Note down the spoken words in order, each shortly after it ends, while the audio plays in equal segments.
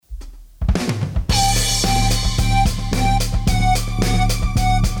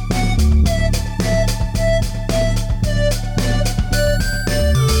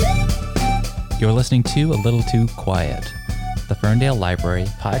listening to A Little Too Quiet, the Ferndale Library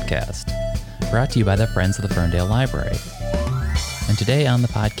podcast, brought to you by the Friends of the Ferndale Library. And today on the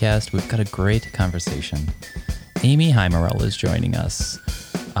podcast, we've got a great conversation. Amy Haimerl is joining us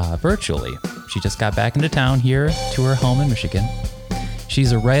virtually. She just got back into town here to her home in Michigan.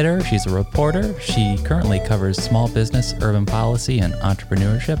 She's a writer, she's a reporter. She currently covers small business, urban policy, and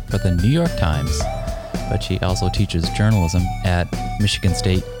entrepreneurship for the New York Times. But she also teaches journalism at Michigan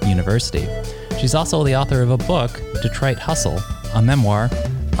State University. She's also the author of a book, Detroit Hustle, a memoir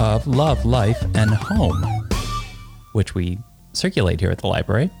of love, life, and home, which we circulate here at the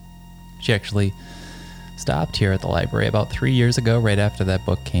library. She actually stopped here at the library about 3 years ago, right after that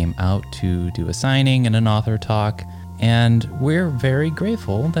book came out, to do a signing and an author talk. And we're very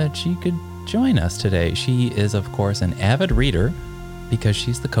grateful that she could join us today. She is, of course, an avid reader because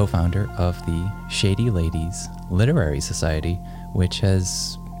she's the co-founder of the Shady Ladies Literary Society, which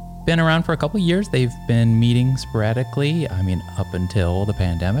has been around for a couple years. They've been meeting sporadically, up until the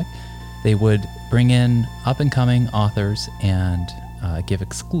pandemic. They would bring in up-and-coming authors and give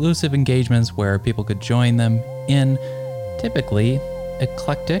exclusive engagements where people could join them in typically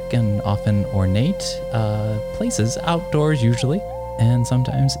eclectic and often ornate places, outdoors usually, and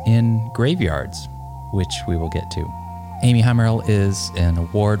sometimes in graveyards, which we will get to. Amy Haimerl is an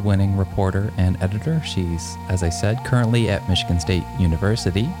award-winning reporter and editor. She's, as I said, currently at Michigan State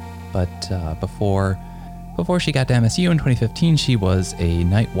University, but before she got to MSU in 2015, she was a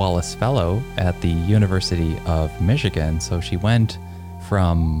Knight Wallace Fellow at the University of Michigan. So she went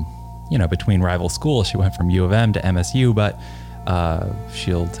from, between rival schools, she went from U of M to MSU, but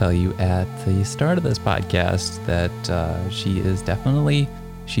she'll tell you at the start of this podcast that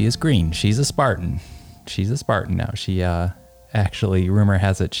she is green. She's a Spartan. She's a Spartan now. She actually, rumor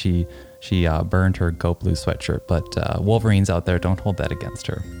has it, she burned her Go Blue sweatshirt, but Wolverines out there, don't hold that against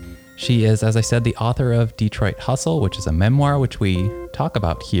her. She is, as I said, the author of Detroit Hustle, which is a memoir, which we talk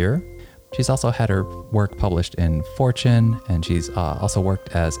about here. She's also had her work published in Fortune, and she's also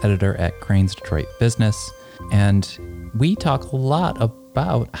worked as editor at Crane's Detroit Business. And we talk a lot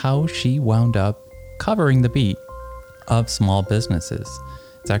about how she wound up covering the beat of small businesses.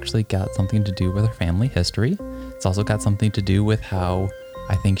 It's actually got something to do with her family history. It's also got something to do with how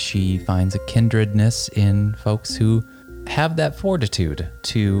I think she finds a kindredness in folks who have that fortitude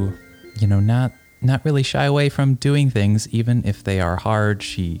to, not really shy away from doing things, even if they are hard.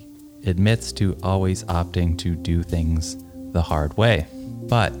 She admits to always opting to do things the hard way.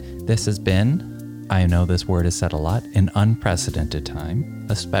 But this has been, I know this word is said a lot, an unprecedented time,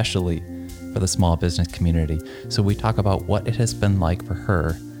 especially for the small business community. So we talk about what it has been like for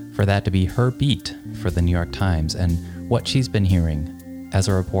her, for that to be her beat for the New York Times, and what she's been hearing as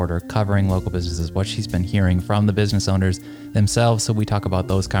a reporter covering local businesses, what she's been hearing from the business owners themselves. So we talk about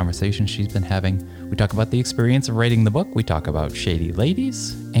those conversations she's been having. We talk about the experience of writing the book. We talk about Shady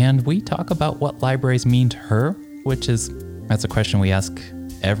Ladies, and we talk about what libraries mean to her, that's a question we ask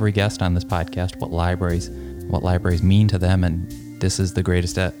every guest on this podcast, what libraries mean to them. And this is the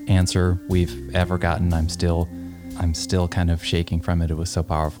greatest answer we've ever gotten. I'm still kind of shaking from it. It was so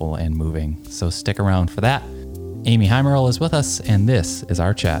powerful and moving. So stick around for that. Amy Haimerl is with us, and this is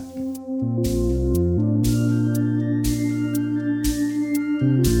our chat.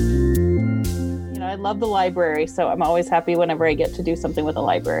 I love the library, so I'm always happy whenever I get to do something with a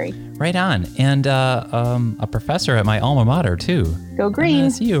library. Right on. And a professor at my alma mater, too. Go Green.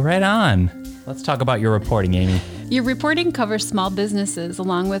 That's you. Right on. Let's talk about your reporting, Amy. Your reporting covers small businesses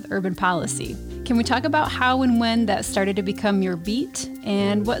along with urban policy. Can we talk about how and when that started to become your beat,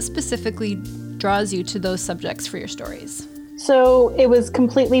 and what specifically draws you to those subjects for your stories? So it was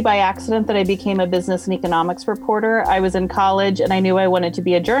completely by accident that I became a business and economics reporter. I was in college and I knew I wanted to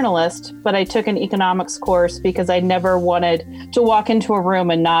be a journalist, but I took an economics course because I never wanted to walk into a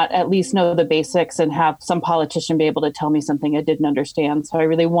room and not at least know the basics and have some politician be able to tell me something I didn't understand. So I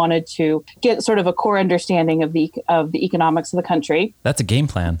really wanted to get sort of a core understanding of the economics of the country. That's a game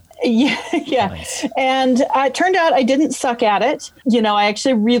plan. Yeah. Nice. And it turned out I didn't suck at it. I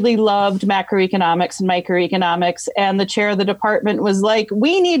actually really loved macroeconomics and microeconomics. And the chair of the department was like,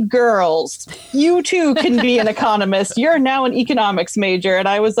 we need girls. You too can be an economist. You're now an economics major. And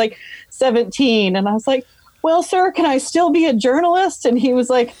I was like 17. And I was like, well, sir, can I still be a journalist? And he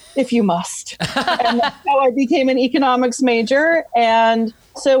was like, if you must. And that's how I became an economics major. And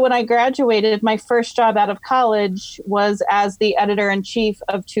so when I graduated, my first job out of college was as the editor-in-chief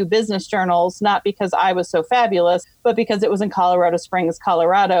of 2 business journals, not because I was so fabulous, but because it was in Colorado Springs,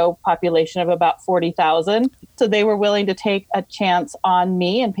 Colorado, population of about 40,000. So they were willing to take a chance on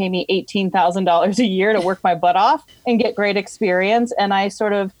me and pay me $18,000 a year to work my butt off and get great experience. And I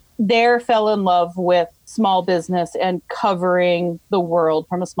sort of there fell in love with small business and covering the world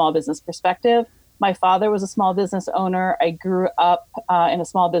from a small business perspective. My father was a small business owner. I grew up in a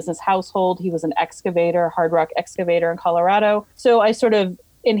small business household. He was an excavator, hard rock excavator in Colorado. So I sort of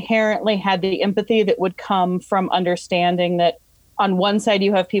inherently had the empathy that would come from understanding that on one side,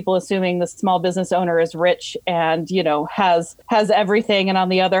 you have people assuming the small business owner is rich and, has everything. And on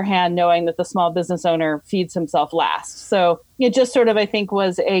the other hand, knowing that the small business owner feeds himself last. So it just sort of, I think,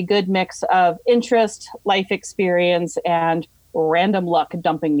 was a good mix of interest, life experience, and random luck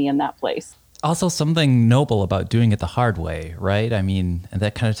dumping me in that place. Also something noble about doing it the hard way, right? I mean, and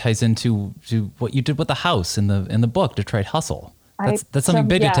that kind of ties into what you did with the house in the book, Detroit Hustle. That's something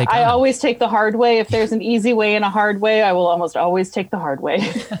big to take on. I always take the hard way. If there's an easy way and a hard way, I will almost always take the hard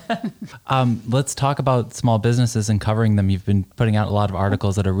way. Let's talk about small businesses and covering them. You've been putting out a lot of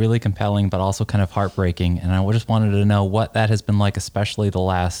articles that are really compelling, but also kind of heartbreaking. And I just wanted to know what that has been like, especially the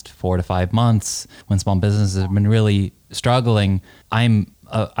last 4 to 5 months when small businesses have been really struggling.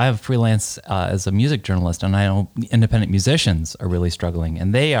 I have freelance as a music journalist, and I know independent musicians are really struggling,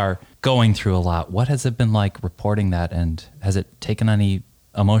 and they are going through a lot. What has it been like reporting that, and has it taken any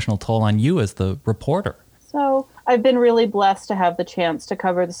emotional toll on you as the reporter? So I've been really blessed to have the chance to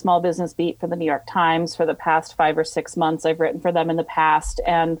cover the small business beat for the New York Times for the past 5 or 6 months. I've written for them in the past,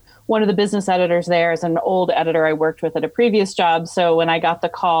 and one of the business editors there is an old editor I worked with at a previous job. So when I got the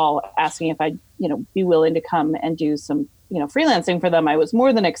call asking if I'd be willing to come and do some freelancing for them, I was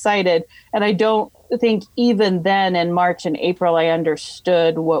more than excited. And I don't think even then in March and April, I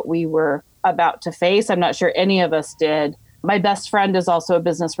understood what we were about to face. I'm not sure any of us did. My best friend is also a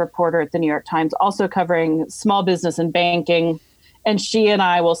business reporter at the New York Times, also covering small business and banking. And she and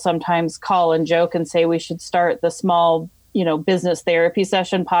I will sometimes call and joke and say we should start the small, business therapy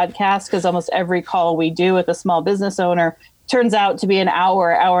session podcast, because almost every call we do with a small business owner turns out to be an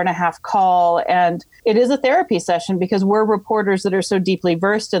hour and a half call. And it is a therapy session because we're reporters that are so deeply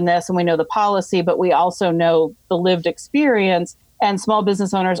versed in this, and we know the policy, but we also know the lived experience. And small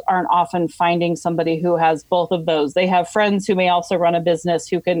business owners aren't often finding somebody who has both of those. They have friends who may also run a business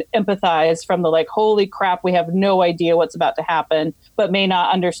who can empathize from the holy crap, we have no idea what's about to happen, but may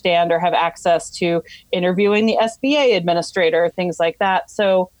not understand or have access to interviewing the SBA administrator, things like that.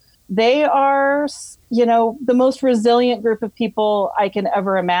 So they are, the most resilient group of people I can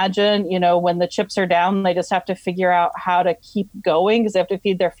ever imagine. When the chips are down, they just have to figure out how to keep going because they have to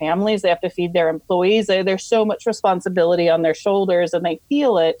feed their families. They have to feed their employees. There's so much responsibility on their shoulders and they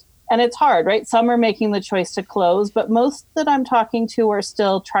feel it. And it's hard, right? Some are making the choice to close, but most that I'm talking to are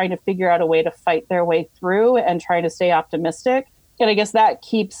still trying to figure out a way to fight their way through and try to stay optimistic. And I guess that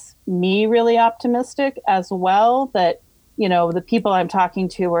keeps me really optimistic as well, that the people I'm talking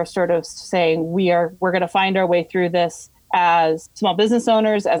to are sort of saying we're going to find our way through this as small business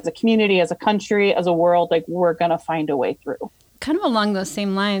owners, as a community, as a country, as a world. We're going to find a way through. Kind of along those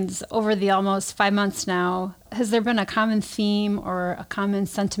same lines, over the almost 5 months now, has there been a common theme or a common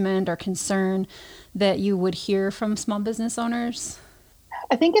sentiment or concern that you would hear from small business owners?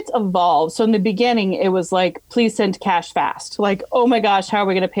 I think it's evolved. So in the beginning, it was please send cash fast. Oh my gosh, how are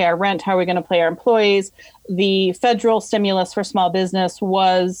we going to pay our rent? How are we going to pay our employees? The federal stimulus for small business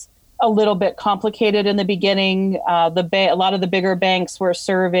was a little bit complicated in the beginning. A lot of the bigger banks were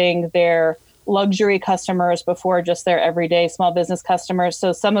serving their luxury customers before just their everyday small business customers.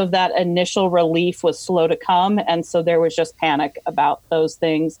 So some of that initial relief was slow to come. And so there was just panic about those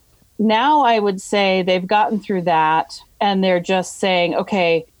things. Now I would say they've gotten through that and they're just saying,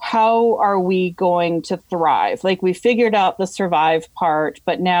 okay, how are we going to thrive? We figured out the survive part,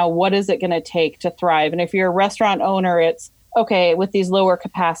 but now what is it going to take to thrive? And if you're a restaurant owner, it's, okay, with these lower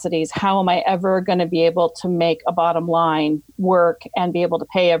capacities, how am I ever going to be able to make a bottom line work and be able to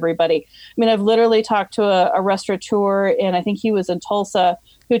pay everybody? I mean, I've literally talked to a restaurateur, and I think he was in Tulsa,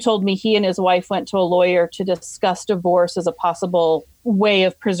 who told me he and his wife went to a lawyer to discuss divorce as a possible way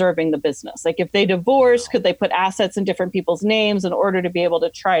of preserving the business. If they divorce, could they put assets in different people's names in order to be able to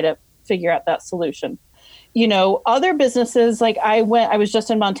try to figure out that solution? Other businesses, I was just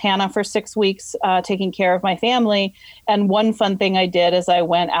in Montana for 6 weeks taking care of my family. And one fun thing I did is I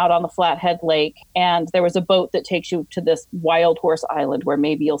went out on the Flathead Lake, and there was a boat that takes you to this wild horse island where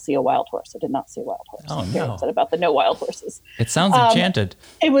maybe you'll see a wild horse. I did not see a wild horse. Oh, I'm no. upset about the no wild horses. It sounds enchanted.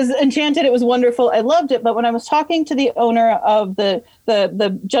 It was enchanted. It was wonderful. I loved it. But when I was talking to the owner of the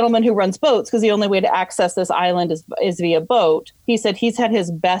gentleman who runs boats, because the only way to access this island is via boat, he said he's had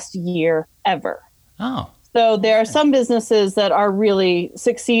his best year ever. Oh. So there are some businesses that are really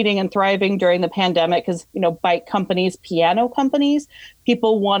succeeding and thriving during the pandemic because, bike companies, piano companies,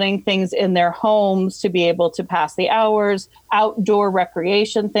 people wanting things in their homes to be able to pass the hours, outdoor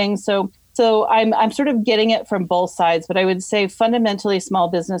recreation things. So I'm sort of getting it from both sides, but I would say fundamentally small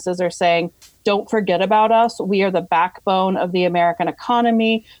businesses are saying, don't forget about us. We are the backbone of the American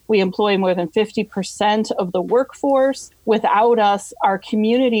economy. We employ more than 50% of the workforce. Without us, our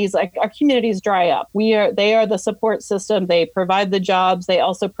communities dry up. They are the support system. They provide the jobs. They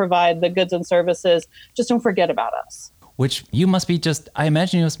also provide the goods and services. Just don't forget about us. Which you must be I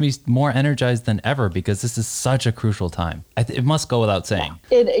imagine you must be more energized than ever because this is such a crucial time. It must go without saying.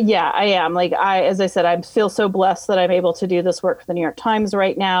 I am. As I said, I feel so blessed that I'm able to do this work for the New York Times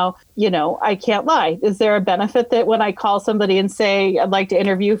right now. I can't lie. Is there a benefit that when I call somebody and say, I'd like to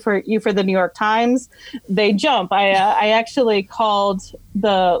interview for the New York Times, they jump? I actually called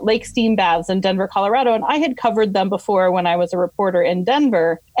the Lake Steam Baths in Denver, Colorado, and I had covered them before when I was a reporter in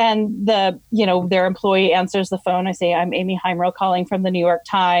Denver. And their employee answers the phone. I say, I'm Amy Haimerl calling from the New York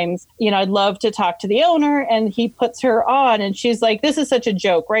Times. I'd love to talk to the owner. And he puts her on and she's like, this is such a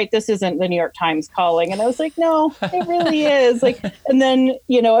joke, right? This isn't the New York Times calling. And I was like, no, it really is. And then,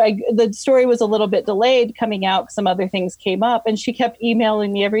 the story was a little bit delayed coming out because some other things came up. And she kept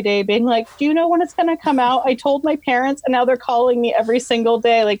emailing me every day being like, do you know when it's going to come out? I told my parents and now they're calling me every single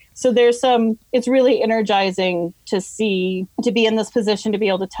day. So it's really energizing to be in this position, to be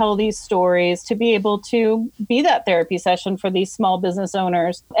able to tell these stories, to be able to be that therapy session for these small business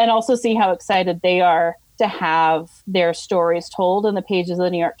owners, and also see how excited they are to have their stories told in the pages of the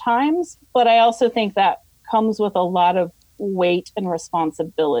New York Times. But I also think that comes with a lot of weight and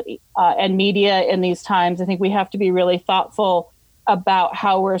responsibility. And media in these times, I think we have to be really thoughtful about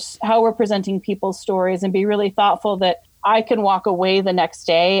how we're presenting people's stories, and be really thoughtful that I can walk away the next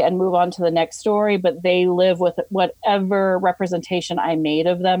day and move on to the next story, but they live with whatever representation I made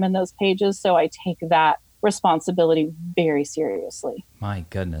of them in those pages. So I take that responsibility very seriously. My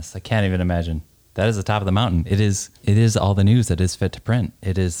goodness, I can't even imagine. That is the top of the mountain. It is all the news that is fit to print.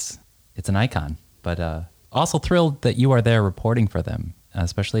 It's an icon, but also thrilled that you are there reporting for them,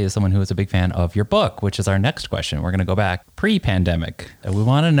 especially as someone who is a big fan of your book, which is our next question. We're going to go back pre-pandemic. We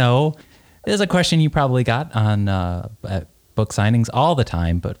want to know, this is a question you probably got on at book signings all the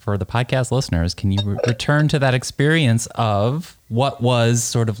time, but for the podcast listeners, can you return to that experience of what was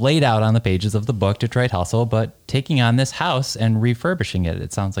sort of laid out on the pages of the book, Detroit Hustle, but taking on this house and refurbishing it?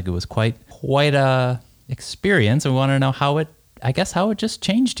 It sounds like it was quite a experience, and we want to know how it just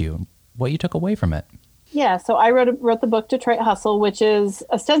changed you, what you took away from it. Yeah, so I wrote the book Detroit Hustle, which is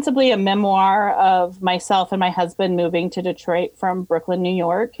ostensibly a memoir of myself and my husband moving to Detroit from Brooklyn, New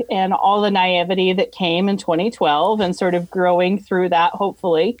York, and all the naivety that came in 2012 and sort of growing through that,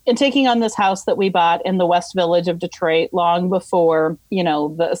 hopefully, and taking on this house that we bought in the West Village of Detroit long before,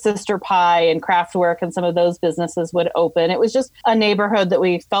 the Sister Pie and Craftwork and some of those businesses would open. It was just a neighborhood that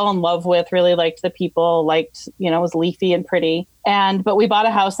we fell in love with, really liked the people, it was leafy and pretty. But we bought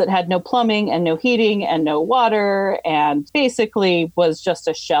a house that had no plumbing and no heating and no water, and basically was just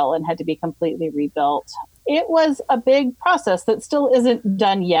a shell and had to be completely rebuilt. It was a big process that still isn't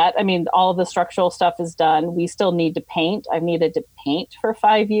done yet. I mean, all of the structural stuff is done. We still need to paint. I've needed to paint for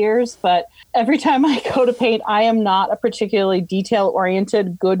 5 years, but every time I go to paint, I am not a particularly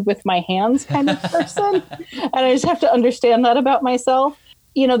detail-oriented, good with my hands kind of person. And I just have to understand that about myself.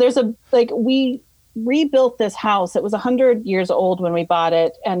 We rebuilt this house. It was 100 years old when we bought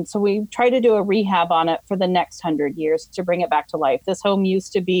it. And so we tried to do a rehab on it for the next 100 years to bring it back to life. This home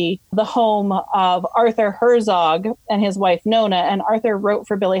used to be the home of Arthur Herzog and his wife, Nona, and Arthur wrote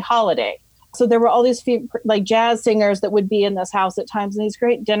for Billie Holiday. So there were all these jazz singers that would be in this house at times, and these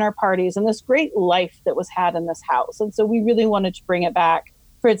great dinner parties and this great life that was had in this house. And so we really wanted to bring it back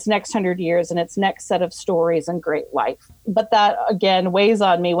for its next 100 years and its next set of stories and great life. But that, again, weighs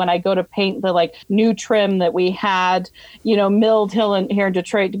on me when I go to paint the new trim that we had, milled here in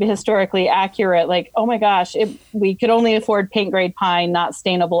Detroit to be historically accurate. Oh my gosh, we could only afford paint grade pine, not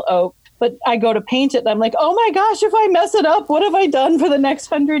stainable oak. But I go to paint it and I'm like, oh my gosh, if I mess it up, what have I done for the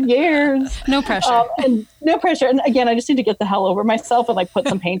next 100 years? No pressure. And no pressure. And again, I just need to get the hell over myself and put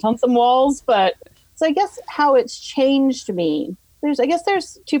some paint on some walls. But so I guess how it's changed me,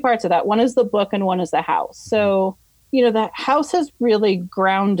 there's two parts of that. One is the book and one is the house. So, the house has really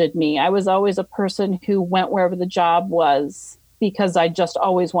grounded me. I was always a person who went wherever the job was because I just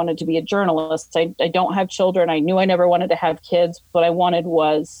always wanted to be a journalist. I don't have children. I knew I never wanted to have kids. What I wanted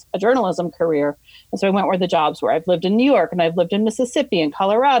was a journalism career. And so I went where the jobs were. I've lived in New York and I've lived in Mississippi and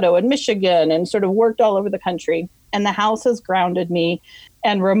Colorado and Michigan and sort of worked all over the country. And the house has grounded me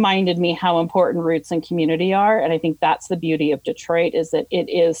and reminded me how important roots and community are. And I think that's the beauty of Detroit, is that it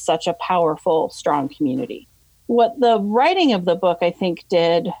is such a powerful, strong community. What the writing of the book, I think,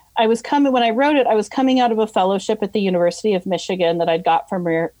 did, when I wrote it, I was coming out of a fellowship at the University of Michigan that I'd got from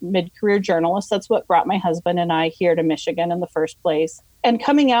mid-career journalists. That's what brought my husband and I here to Michigan in the first place. And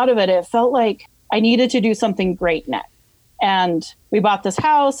coming out of it, it felt like I needed to do something great next. And we bought this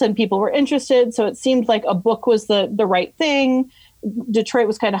house and people were interested. So it seemed like a book was the right thing. Detroit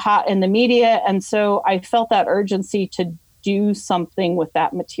was kind of hot in the media. And so I felt that urgency to do something with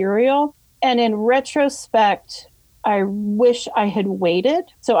that material. And in retrospect, I wish I had waited.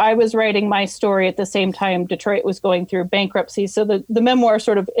 So I was writing my story at the same time Detroit was going through bankruptcy. So the memoir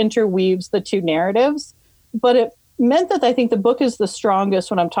sort of interweaves the two narratives. But it meant that I think the book is the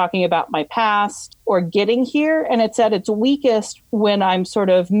strongest when I'm talking about my past or getting here. And it's at its weakest when I'm sort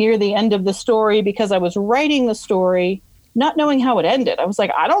of near the end of the story, because I was writing the story not knowing how it ended. I was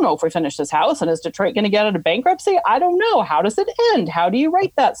like, I don't know if we finish this house, and is Detroit going to get out of bankruptcy? I don't know. How does it end? How do you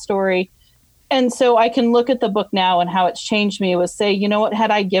write that story? And so I can look at the book now and how it's changed me was say, you know what,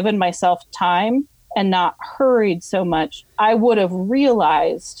 had I given myself time and not hurried so much, I would have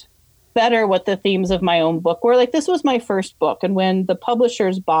realized better what the themes of my own book were. Like, this was my first book. And when the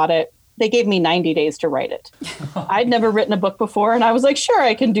publishers bought it, they gave me 90 days to write it. I'd never written a book before. And I was like, sure,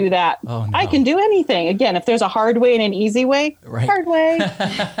 I can do that. Oh, no. I can do anything. Again, if there's a hard way and an easy way, right. Hard way.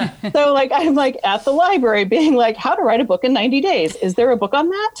 So like, I'm like at the library being like, how to write a book in 90 days. Is there a book on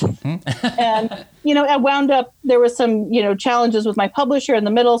that? Mm-hmm. And, I wound up, there was some, challenges with my publisher in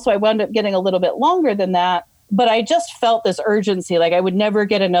the middle. So I wound up getting a little bit longer than that. But I just felt this urgency, like I would never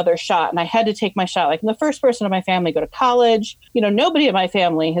get another shot. And I had to take my shot. Like, I'm the first person in my family to go to college. Nobody in my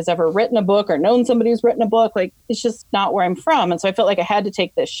family has ever written a book or known somebody who's written a book. Like, it's just not where I'm from. And so I felt like I had to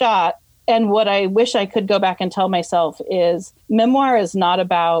take this shot. And what I wish I could go back and tell myself is memoir is not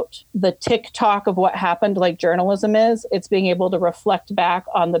about the tick-tock of what happened like journalism is. It's being able to reflect back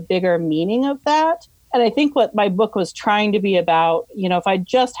on the bigger meaning of that. And I think what my book was trying to be about, if I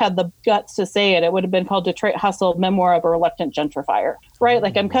just had the guts to say it, it would have been called Detroit Hustle, Memoir of a Reluctant Gentrifier, right?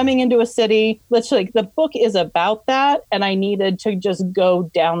 Like, I'm coming into a city, literally, the book is about that. And I needed to just go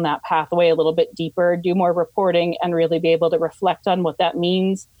down that pathway a little bit deeper, do more reporting, and really be able to reflect on what that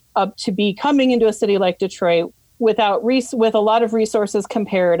means to be coming into a city like Detroit with a lot of resources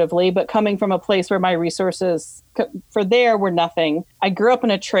comparatively, but coming from a place where my resources for there were nothing. I grew up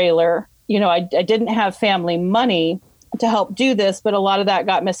in a trailer. I didn't have family money to help do this, but a lot of that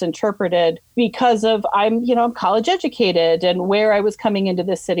got misinterpreted because of I'm college educated and where I was coming into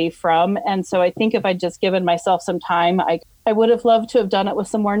this city from. And so I think if I'd just given myself some time, I would have loved to have done it with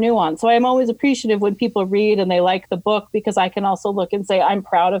some more nuance. So I'm always appreciative when people read and they like the book, because I can also look and say, I'm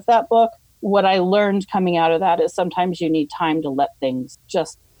proud of that book. What I learned coming out of that is sometimes you need time to let things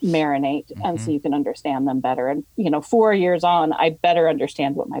just marinate, mm-hmm. and so you can understand them better. And 4 years on, I better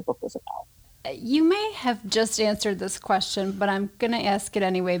understand what my book was about. You may have just answered this question, but I'm going to ask it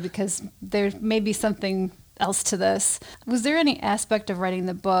anyway because there may be something else to this. Was there any aspect of writing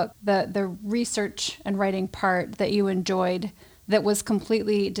the book, the research and writing part, that you enjoyed that was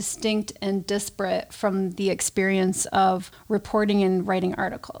completely distinct and disparate from the experience of reporting and writing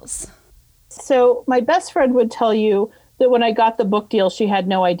articles? So my best friend would tell you that when I got the book deal, she had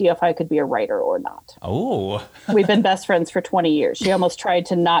no idea if I could be a writer or not. Oh. We've been best friends for 20 years. She almost tried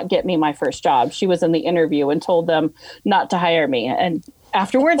to not get me my first job. She was in the interview and told them not to hire me. And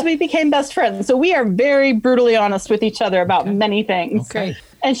afterwards, we became best friends. So we are very brutally honest with each other about many things. Okay.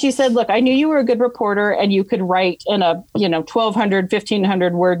 And she said, look, I knew you were a good reporter and you could write in a 1,200,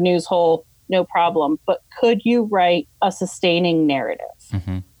 1,500 word news hole, no problem. But could you write a sustaining narrative?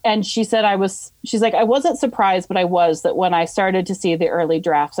 Mm-hmm. And she said, I wasn't surprised, but I was, that when I started to see the early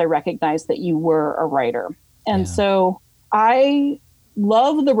drafts, I recognized that you were a writer. And so I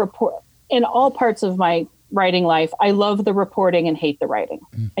love the report in all parts of my writing life. I love the reporting and hate the writing.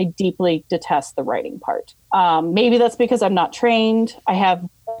 I deeply detest the writing part. Maybe that's because I'm not trained. I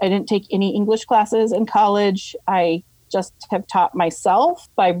didn't take any English classes in college. I just have taught myself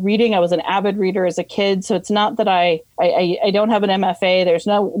by reading. I was an avid reader as a kid. So it's not that I don't have an MFA. There's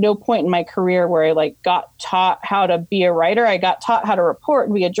no point in my career where I got taught how to be a writer. I got taught how to report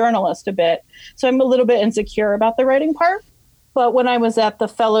and be a journalist a bit. So I'm a little bit insecure about the writing part. But when I was at the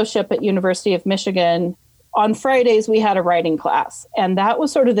fellowship at University of Michigan, on Fridays, we had a writing class. And that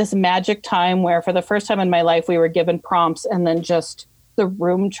was sort of this magic time where for the first time in my life, we were given prompts and then just the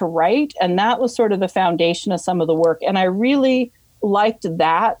room to write. And that was sort of the foundation of some of the work. And I really liked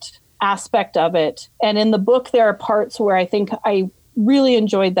that aspect of it. And in the book, there are parts where I think I really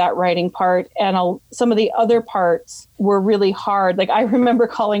enjoyed that writing part. And some of the other parts were really hard. Like I remember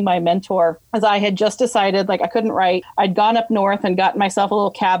calling my mentor as I had just decided like I couldn't write. I'd gone up north and gotten myself a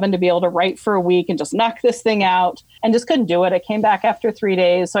little cabin to be able to write for a week and just knock this thing out and just couldn't do it. I came back after 3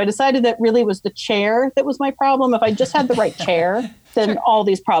 days. So I decided that really was the chair that was my problem. If I just had the right chair, then all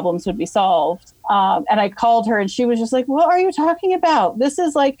these problems would be solved. And I called her and she was just like, what are you talking about? This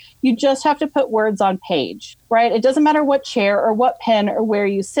is like, you just have to put words on page, right? It doesn't matter what chair or what pen or where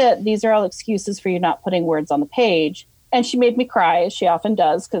you sit. These are all excuses for you not putting words on the page. And she made me cry, as she often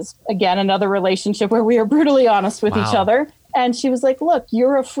does, because again, another relationship where we are brutally honest with each other. And she was like, look,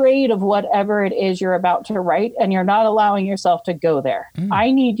 you're afraid of whatever it is you're about to write, and you're not allowing yourself to go there.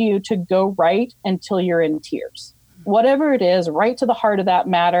 I need you to go write until you're in tears. Whatever it is, right to the heart of that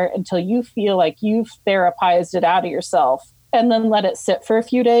matter until you feel like you've therapized it out of yourself, and then let it sit for a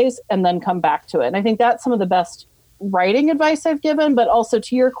few days and then come back to it. And I think that's some of the best writing advice I've given. But also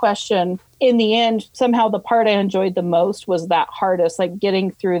to your question, in the end, somehow the part I enjoyed the most was that hardest, like getting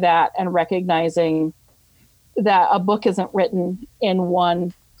through that and recognizing that a book isn't written in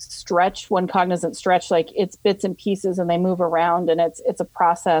one cognizant stretch, like it's bits and pieces and they move around, and it's a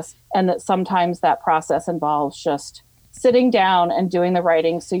process, and that sometimes that process involves just sitting down and doing the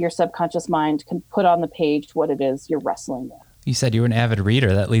writing so your subconscious mind can put on the page what it is you're wrestling with. You said you were an avid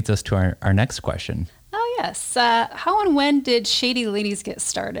reader. That leads us to our next question. Oh, yes. How and when did Shady Ladies get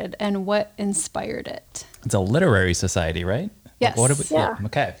started, and what inspired it? It's a literary society, right? Yes. Yeah.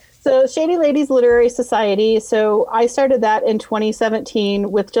 Okay. So Shady Ladies Literary Society. So I started that in 2017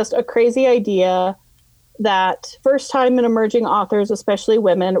 with just a crazy idea that first-time and emerging authors, especially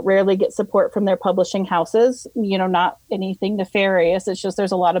women, rarely get support from their publishing houses. You know, not anything nefarious. It's just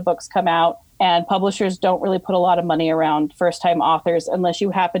there's a lot of books come out, and publishers don't really put a lot of money around first-time authors unless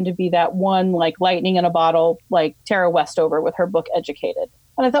you happen to be that one, like lightning in a bottle, like Tara Westover with her book Educated.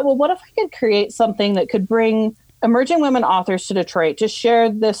 And I thought, well, what if I could create something that could bring emerging women authors to Detroit, just share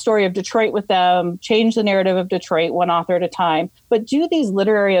the story of Detroit with them, change the narrative of Detroit one author at a time, but do these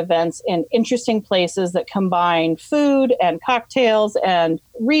literary events in interesting places that combine food and cocktails and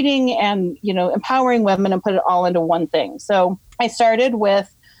reading and, you know, empowering women, and put it all into one thing. So I started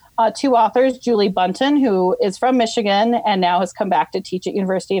with 2 authors, Julie Bunton, who is from Michigan and now has come back to teach at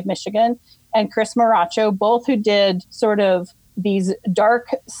University of Michigan, and Chris Maracho, both who did sort of these dark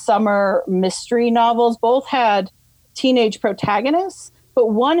summer mystery novels. Both had teenage protagonists, but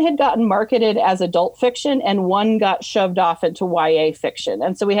one had gotten marketed as adult fiction and one got shoved off into YA fiction.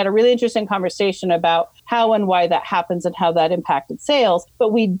 And so we had a really interesting conversation about how and why that happens and how that impacted sales.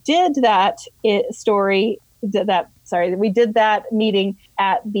 But we did we did that meeting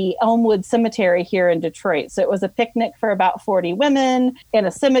at the Elmwood Cemetery here in Detroit. So it was a picnic for about 40 women in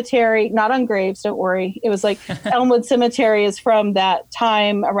a cemetery, not on graves, don't worry. It was like Elmwood Cemetery is from that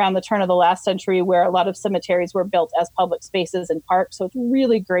time around the turn of the last century where a lot of cemeteries were built as public spaces and parks. So it's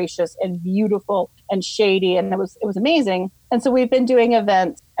really gracious and beautiful and shady, and it was amazing. And so we've been doing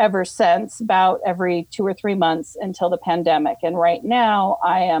events ever since, about every 2 or 3 months until the pandemic. And right now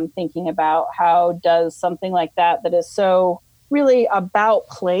I am thinking about how does something like that is so really about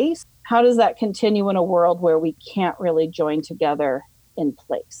place, how does that continue in a world where we can't really join together in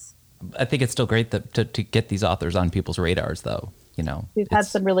place? I think it's still great to get these authors on people's radars, though. You know, we've had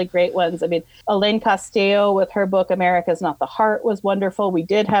some really great ones. I mean, Elaine Castillo with her book America's Not the Heart was wonderful. We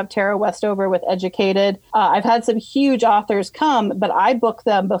did have Tara Westover with Educated. I've had some huge authors come, but I book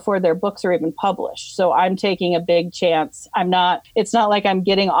them before their books are even published. So I'm taking a big chance. It's not like I'm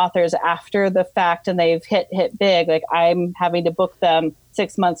getting authors after the fact and they've hit big. Like I'm having to book them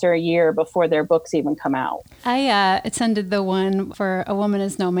 6 months or a year before their books even come out. I attended the one for A Woman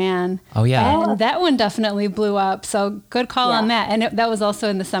Is No Man. Oh, yeah. And that one definitely blew up. So good call on that. And that was also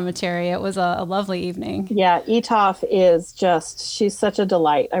in the cemetery. It was a lovely evening. Yeah, Etoff is she's such a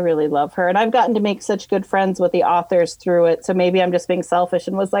delight. I really love her. And I've gotten to make such good friends with the authors through it. So maybe I'm just being selfish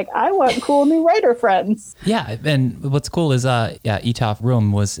and was like, I want cool new writer friends. Yeah. And what's cool is, Etoff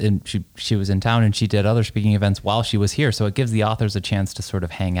Room was she was in town and she did other speaking events while she was here. So it gives the authors a chance to sort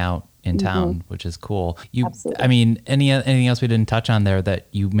of hang out in town, which is cool. Absolutely. I mean, anything else we didn't touch on there that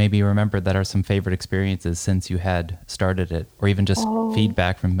you maybe remember that are some favorite experiences since you had started it, or even just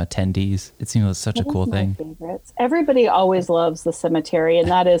feedback from attendees? It seems such a cool thing. Favorites. Everybody always loves the cemetery, and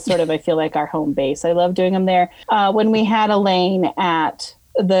that is sort of, I feel like, our home base. I love doing them there. When we had Elaine at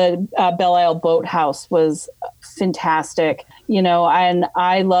the Belle Isle Boathouse was fantastic, you know, and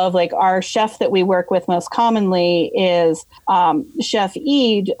I love, like, our chef that we work with most commonly is Chef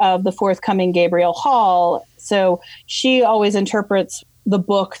Ede of the forthcoming Gabriel Hall. So she always interprets the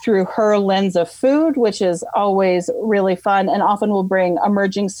book through her lens of food, which is always really fun. And often we'll bring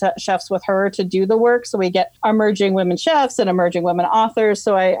emerging chefs with her to do the work. So we get emerging women chefs and emerging women authors.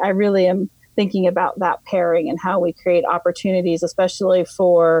 So I really am thinking about that pairing and how we create opportunities, especially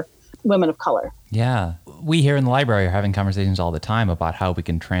for women of color. Yeah. We here in the library are having conversations all the time about how we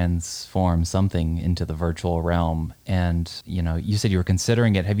can transform something into the virtual realm. And, you said you were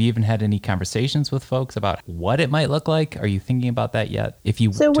considering it. Have you even had any conversations with folks about what it might look like? Are you thinking about that yet? If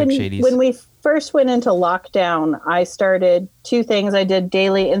you took Shady's? When we first went into lockdown, I started two things. I did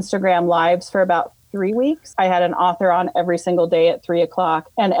daily Instagram lives for about 3 weeks. I had an author on every single day at 3:00.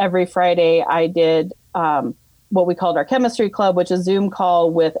 And every Friday I did what we called our chemistry club, which is a Zoom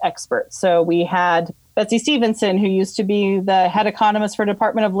call with experts. So we had Betsy Stevenson, who used to be the head economist for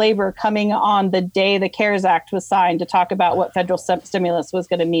Department of Labor, coming on the day the CARES Act was signed to talk about what federal stimulus was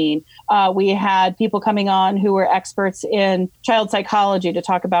going to mean. We had people coming on who were experts in child psychology to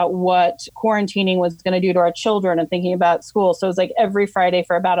talk about what quarantining was going to do to our children and thinking about school. So it was like every Friday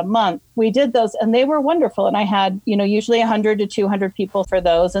for about a month. We did those and they were wonderful. And I had, usually 100 to 200 people for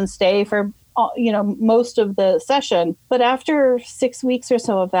those and stay for most of the session. But after 6 weeks or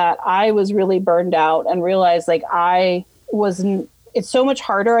so of that, I was really burned out and realized it's so much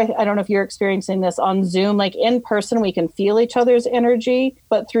harder. I don't know if you're experiencing this on Zoom. Like in person, we can feel each other's energy,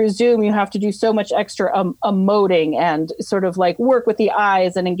 but through Zoom, you have to do so much extra emoting and sort of like work with the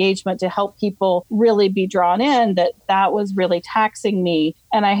eyes and engagement to help people really be drawn in. That was really taxing me.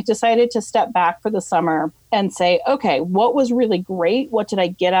 And I decided to step back for the summer and say, okay, what was really great? What did I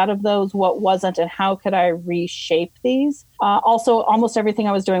get out of those? What wasn't? And how could I reshape these? Also, almost everything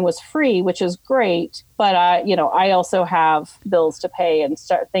I was doing was free, which is great. But, I also have bills to pay and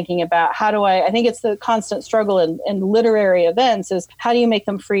start thinking about I think it's the constant struggle in literary events is how do you make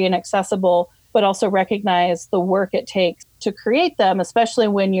them free and accessible, but also recognize the work it takes to create them, especially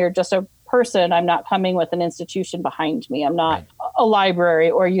when you're just a person. I'm not coming with an institution behind me. I'm not a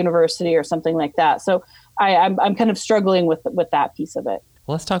library or a university or something like that. So I'm kind of struggling with that piece of it.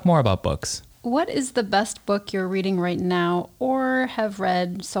 Well, let's talk more about books. What is the best book you're reading right now or have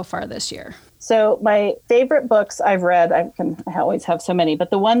read so far this year? So my favorite books I've read, I always have so many,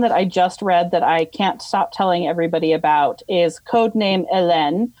 but the one that I just read that I can't stop telling everybody about is Codename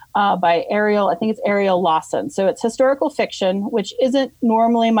Hélène by Ariel Lawson. So it's historical fiction, which isn't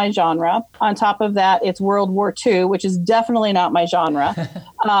normally my genre. On top of that, it's World War II, which is definitely not my genre.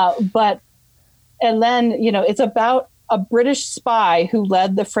 But Hélène, it's about a British spy who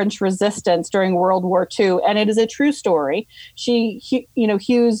led the French resistance during World War II. And it is a true story.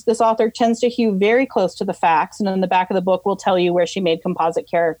 This author tends to hew very close to the facts. And in the back of the book, will tell you where she made composite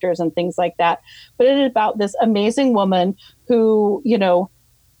characters and things like that. But it is about this amazing woman who,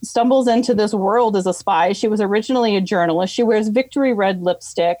 stumbles into this world as a spy. She was originally a journalist. She wears victory red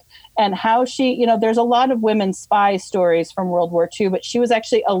lipstick. And how she, there's a lot of women spy stories from World War II, but she was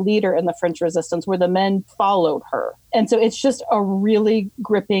actually a leader in the French resistance where the men followed her. And so it's just a really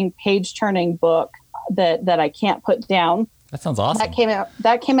gripping, page-turning book that I can't put down. That sounds awesome.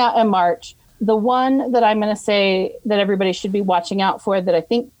 That came out in March. The one that I'm going to say that everybody should be watching out for that I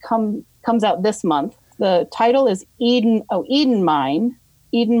think comes out this month, the title is Eden Mine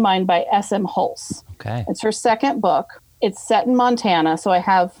by S.M. Hulse. Okay. It's her second book. It's set in Montana. So I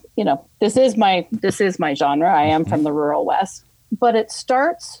have, this is my genre. I am from the rural West. But it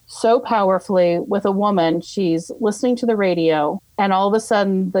starts so powerfully with a woman. She's listening to the radio, and all of a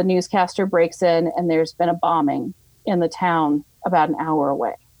sudden the newscaster breaks in, and there's been a bombing in the town about an hour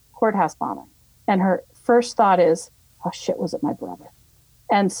away. Courthouse bombing. And her first thought is, oh shit, was it my brother?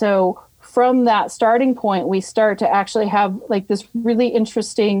 And so from that starting point, we start to actually have like this really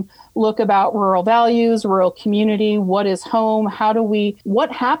interesting look about rural values, rural community, what is home,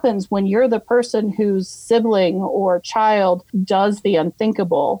 what happens when you're the person whose sibling or child does the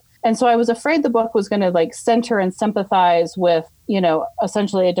unthinkable. And so I was afraid the book was going to center and sympathize with,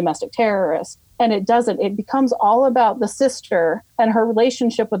 essentially a domestic terrorist. And it doesn't. It becomes all about the sister and her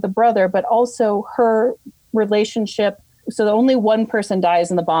relationship with the brother, but also her relationship. So only one person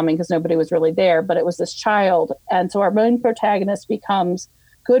dies in the bombing because nobody was really there, but it was this child. And so our main protagonist becomes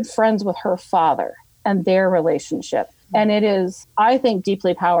good friends with her father and their relationship. And it is, I think,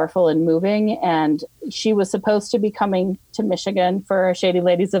 deeply powerful and moving. And she was supposed to be coming to Michigan for a Shady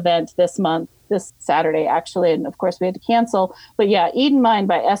Ladies event this Saturday, actually. And of course, we had to cancel. But yeah, Eden Mine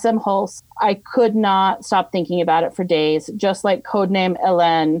by S.M. Hulse. I could not stop thinking about it for days, just like Codename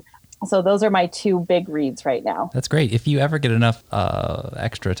Hélène. So those are my two big reads right now. That's great. If you ever get enough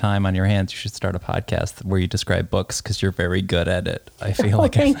extra time on your hands, you should start a podcast where you describe books because you're very good at it. I feel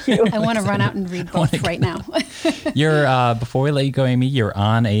like. Thank you. I want to run out and read both right now. You're before we let you go, Amy, you're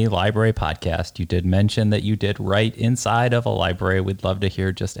on a library podcast. You did mention that you did write inside of a library. We'd love to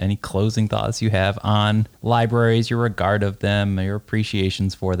hear just any closing thoughts you have on libraries, your regard of them, your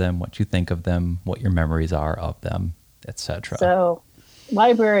appreciations for them, what you think of them, what your memories are of them, etc. So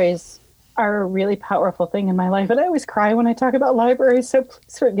libraries are a really powerful thing in my life. And I always cry when I talk about libraries, so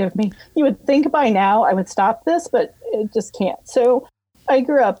please forgive me. You would think by now I would stop this, but it just can't. So I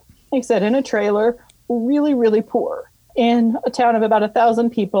grew up, like I said, in a trailer, really, really poor, in a town of about 1,000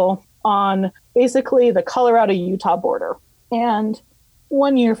 people on basically the Colorado-Utah border. And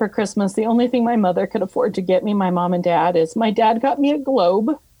one year for Christmas, the only thing my mother could afford to get me, my mom and dad, is my dad got me a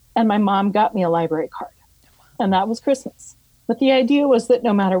globe and my mom got me a library card. And that was Christmas. But the idea was that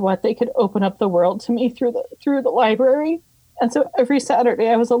no matter what, they could open up the world to me through the library. And so every Saturday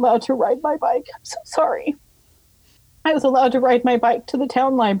I was allowed to ride my bike. I'm so sorry. I was allowed to ride my bike to the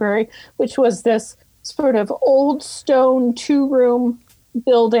town library, which was this sort of old stone 2-room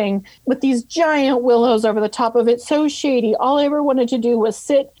building with these giant willows over the top of it, so shady. All I ever wanted to do was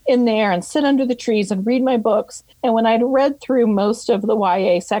sit in there and sit under the trees and read my books. And when I'd read through most of the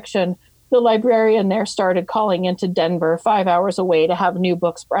YA section, the librarian there started calling into Denver 5 hours away to have new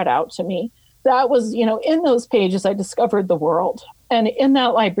books brought out to me. That was, in those pages, I discovered the world. And in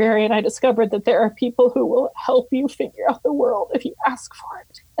that librarian, I discovered that there are people who will help you figure out the world if you ask for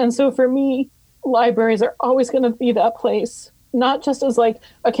it. And so for me, libraries are always going to be that place, not just as like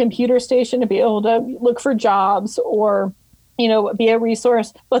a computer station to be able to look for jobs or, be a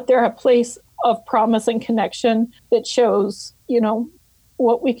resource, but they're a place of promise and connection that shows,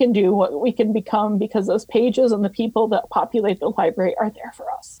 what we can do, what we can become, because those pages and the people that populate the library are there for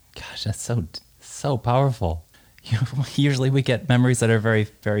us. Gosh, that's so powerful. Usually we get memories that are very,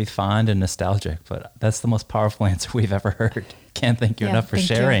 very fond and nostalgic, but that's the most powerful answer we've ever heard. Can't thank you enough for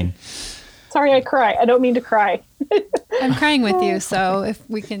sharing. You. Sorry, I cry. I don't mean to cry. I'm crying with you, so if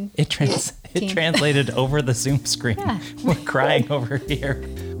we can... It translated over the Zoom screen. Yeah. We're crying over here.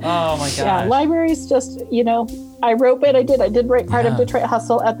 Oh my gosh. Yeah, libraries just, I wrote what I did. I did write part of Detroit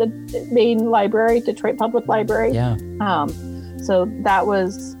Hustle at the main library, Detroit Public Library. Yeah. So that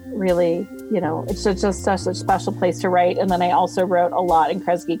was really, it's just such a special place to write. And then I also wrote a lot in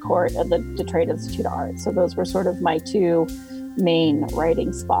Kresge Court at the Detroit Institute of Art. So those were sort of my two main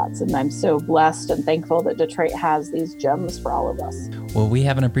writing spots. And I'm so blessed and thankful that Detroit has these gems for all of us. Well, we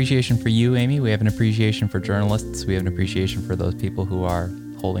have an appreciation for you, Amy. We have an appreciation for journalists. We have an appreciation for those people who are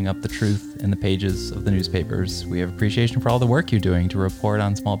holding up the truth in the pages of the newspapers. We have appreciation for all the work you're doing to report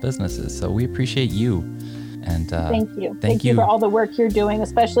on small businesses. So we appreciate you. And thank you. Thank you for all the work you're doing,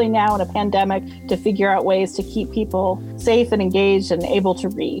 especially now in a pandemic, to figure out ways to keep people safe and engaged and able to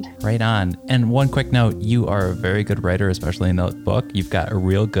read. Right on. And one quick note, you are a very good writer, especially in the book. You've got a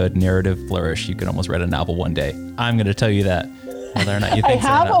real good narrative flourish. You could almost write a novel one day. I'm going to tell you that, whether or not you think I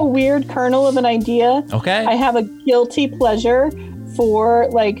have a weird kernel of an idea. Okay. I have a guilty pleasure for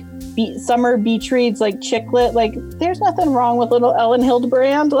summer beach reads, like chick lit. Like, there's nothing wrong with little Ellen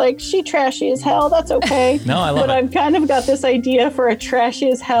Hildebrand. Like, she trashy as hell. That's okay. No, I love it. But I've kind of got this idea for a trashy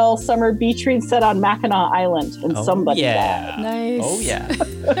as hell summer beach read set on Mackinac Island and somebody bad. Nice. Oh,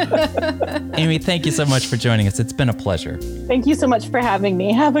 yeah. Amy, thank you so much for joining us. It's been a pleasure. Thank you so much for having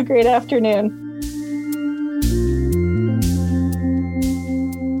me. Have a great afternoon.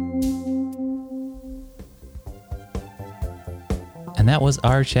 And that was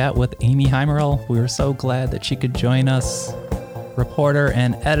our chat with Amy Haimerl. We were so glad that she could join us. Reporter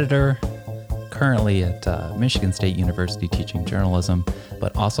and editor, currently at Michigan State University teaching journalism,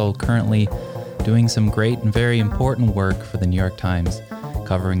 but also currently doing some great and very important work for the New York Times,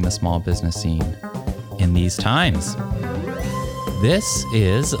 covering the small business scene in these times. This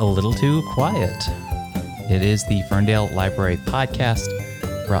is A Little Too Quiet. It is the Ferndale Library podcast,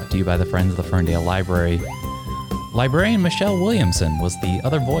 brought to you by the Friends of the Ferndale Library. Librarian Michelle Williamson was the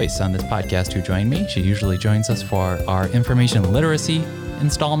other voice on this podcast who joined me. She usually joins us for our information literacy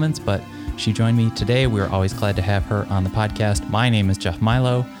installments, but she joined me today. We are always glad to have her on the podcast. My name is Jeff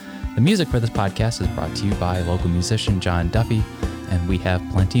Milo. The music for this podcast is brought to you by local musician John Duffy, and we have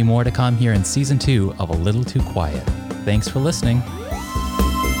plenty more to come here in Season 2 of A Little Too Quiet. Thanks for listening.